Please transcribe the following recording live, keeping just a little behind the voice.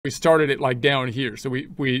we started it like down here. So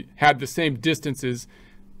we had the same distances.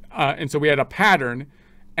 And so we had a pattern.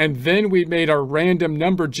 And then we made our random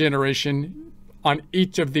number generation on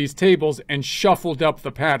each of these tables and shuffled up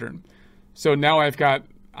the pattern. So now I've got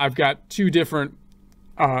two different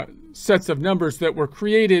sets of numbers that were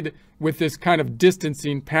created with this kind of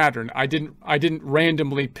distancing pattern. I didn't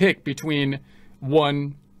randomly pick between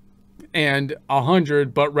 1 and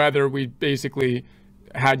 100, but rather we basically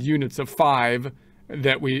had units of 5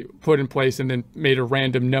 that we put in place and then made a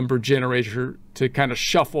random number generator to kind of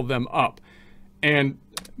shuffle them up. And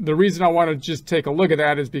the reason I want to just take a look at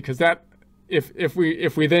that is because that if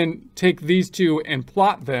we then take these two and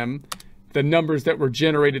plot them, the numbers that were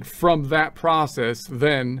generated from that process,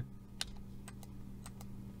 then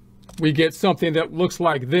we get something that looks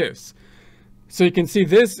like this. So you can see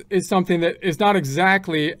this is something that is not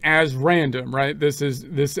exactly as random, right? This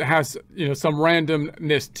has, you know, some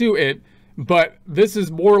randomness to it, but this is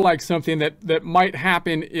more like something that might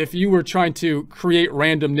happen if you were trying to create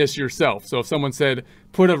randomness yourself. So if someone said,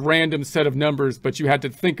 put a random set of numbers, but you had to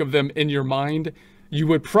think of them in your mind, you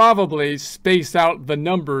would probably space out the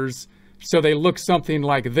numbers so they look something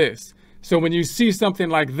like this. So when you see something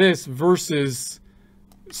like this versus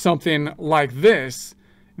something like this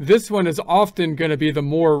one is often going to be the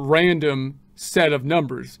more random set of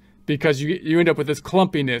numbers, because you end up with this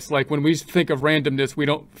clumpiness. Like when we think of randomness, we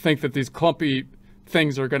don't think that these clumpy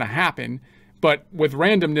things are going to happen, but with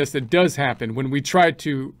randomness, it does happen. When we try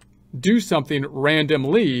to do something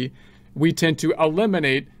randomly, we tend to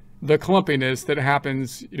eliminate the clumpiness that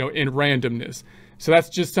happens, you know, in randomness. So that's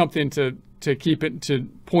just something to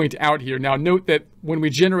point out here. Now note that when we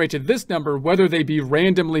generated this number, whether they be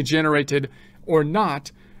randomly generated or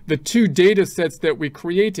not, the two data sets that we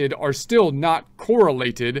created are still not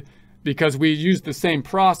correlated because we used the same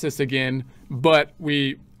process again, but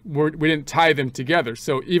we didn't tie them together.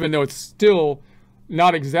 So even though it's still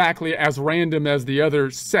not exactly as random as the other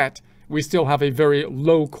set, we still have a very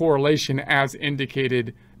low correlation as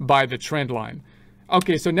indicated by the trend line.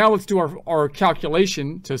 Okay, so now let's do our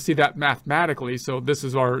calculation to see that mathematically. So this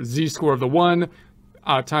is our z-score of the one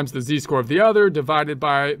times the z-score of the other divided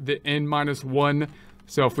by the n minus 1.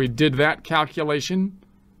 So if we did that calculation,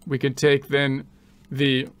 we could take then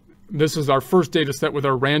this is our first data set with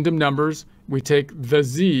our random numbers. We take the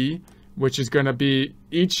z, which is going to be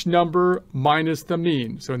each number minus the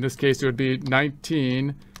mean. So in this case, it would be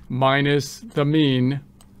 19 minus the mean,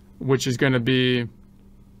 which is going to be,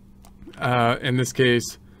 in this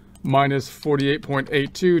case, minus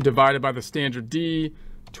 48.82 divided by the standard d,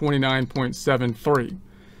 29.73.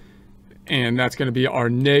 And that's going to be our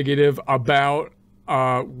negative about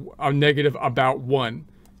 1.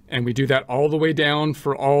 And we do that all the way down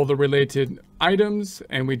for all the related items,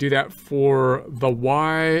 and we do that for the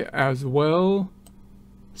y as well.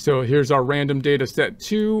 So here's our random data set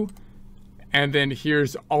 2, and then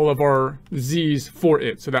here's all of our z's for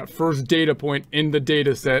it. So that first data point in the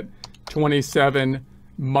data set, 27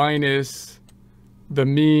 minus the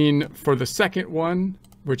mean for the second one,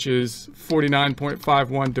 which is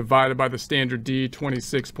 49.51 divided by the standard d,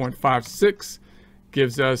 26.56,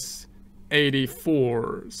 gives us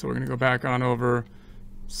 84. So we're going to go back on over,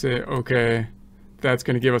 say, okay, that's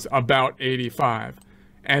going to give us about 85.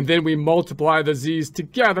 And then we multiply the z's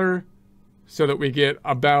together so that we get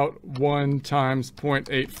about 1 times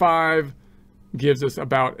 0.85 gives us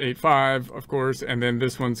about 85, of course. And then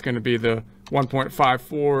this one's going to be the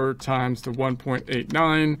 1.54 times the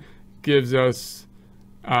 1.89 gives us,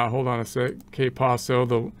 hold on a sec, K-Paso,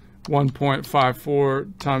 the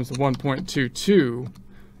 1.54 times the 1.22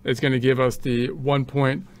 is going to give us the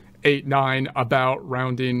 1.89. About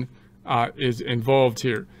rounding is involved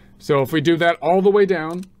here. So if we do that all the way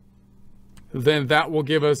down, then that will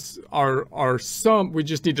give us our sum. We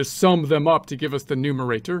just need to sum them up to give us the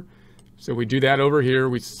numerator. So we do that over here.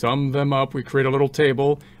 We sum them up. We create a little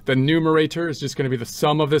table. The numerator is just going to be the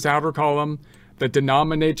sum of this outer column. The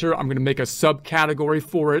denominator, I'm going to make a subcategory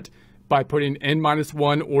for it by putting n minus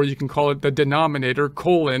 1, or you can call it the denominator,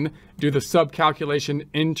 colon, do the subcalculation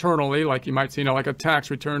internally, like you might see, you know, like a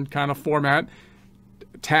tax return kind of format,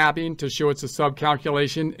 tabbing to show it's a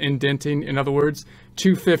subcalculation, indenting, in other words.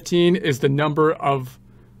 215 is the number of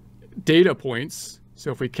data points.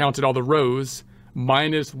 So if we counted all the rows,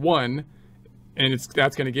 minus 1, and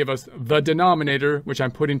that's going to give us the denominator, which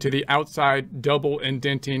I'm putting to the outside, double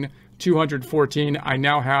indenting, 214. I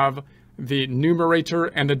now have the numerator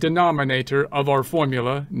and the denominator of our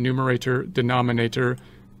formula, numerator, denominator,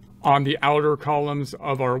 on the outer columns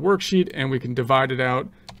of our worksheet, and we can divide it out.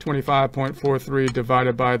 25.43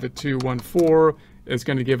 divided by the 214 is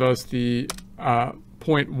going to give us the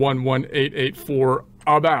 0.11884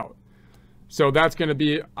 about. So that's going to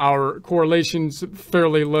be our correlations,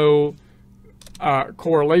 fairly low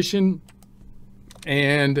correlation.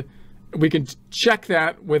 And we can check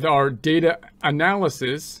that with our data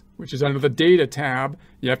analysis, which is under the data tab.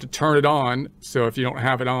 You have to turn it on. So if you don't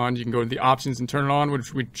have it on, you can go to the options and turn it on,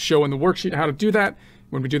 which we show in the worksheet how to do that.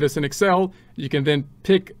 When we do this in Excel, you can then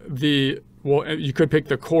pick you could pick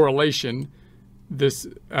the correlation.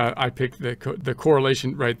 I picked the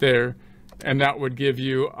correlation right there, and that would give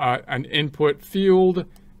you an input field,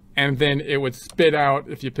 and then it would spit out,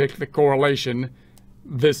 if you pick the correlation,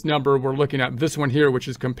 this number we're looking at, this one here, which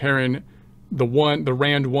is comparing the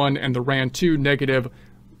rand 1 and the rand 2, negative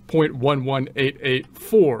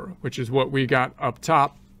 0.11884, which is what we got up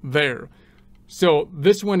top there. So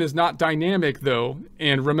this one is not dynamic though,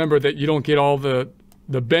 and remember that you don't get all the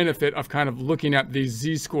benefit of kind of looking at these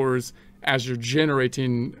z-scores as you're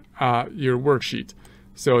generating your worksheet.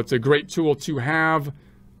 So it's a great tool to have,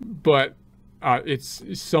 but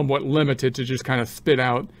it's somewhat limited to just kind of spit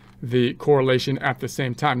out the correlation at the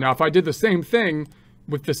same time. Now, if I did the same thing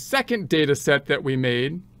with the second data set that we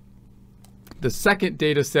made, the second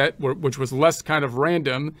data set, which was less kind of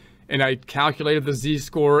random, and I calculated the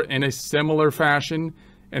z-score in a similar fashion,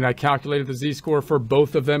 and I calculated the z-score for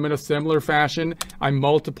both of them in a similar fashion. I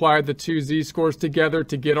multiplied the two z-scores together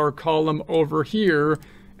to get our column over here,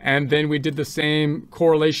 and then we did the same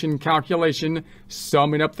correlation calculation,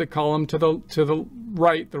 summing up the column to the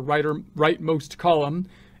right, the rightmost column.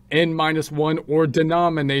 N-1, or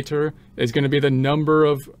denominator, is going to be the number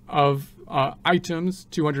of items,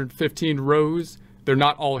 215 rows. They're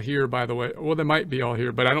not all here, by the way. Well, they might be all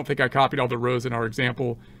here, but I don't think I copied all the rows in our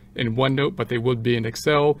example in OneNote, but they would be in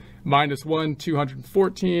Excel. -1,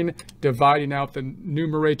 214, dividing out the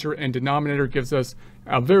numerator and denominator gives us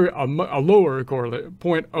a lower correlate,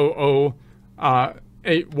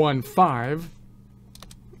 0.00815.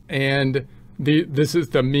 And this is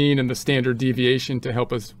the mean and the standard deviation to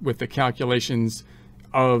help us with the calculations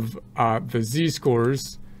of the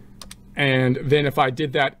z-scores. And then if I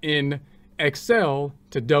did that in Excel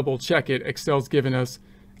to double check it, Excel's given us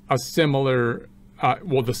a similar,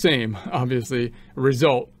 the same, obviously,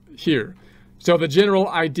 result here. So the general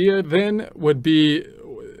idea then would be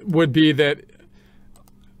that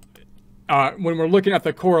when we're looking at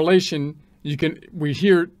the correlation, we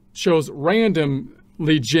here shows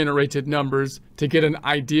randomly generated numbers to get an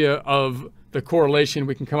idea of the correlation.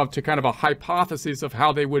 We can come up to kind of a hypothesis of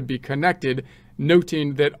how they would be connected,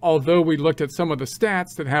 noting that although we looked at some of the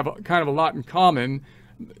stats that have kind of a lot in common,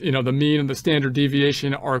 you know, the mean and the standard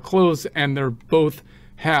deviation are close, and they're both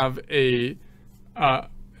have a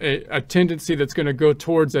tendency that's going to go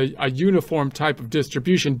towards a uniform type of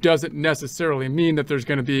distribution, doesn't necessarily mean that there's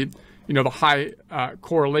going to be, you know, the high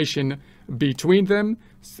correlation between them.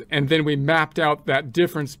 And then we mapped out that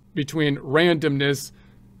difference between randomness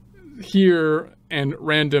here and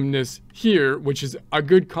randomness here, which is a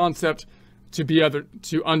good concept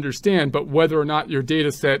to understand, but whether or not your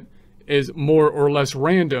data set is more or less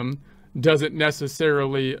random doesn't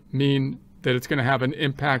necessarily mean that it's going to have an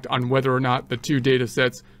impact on whether or not the two data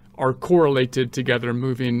sets are correlated together,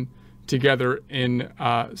 moving together in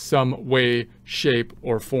some way, shape,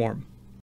 or form.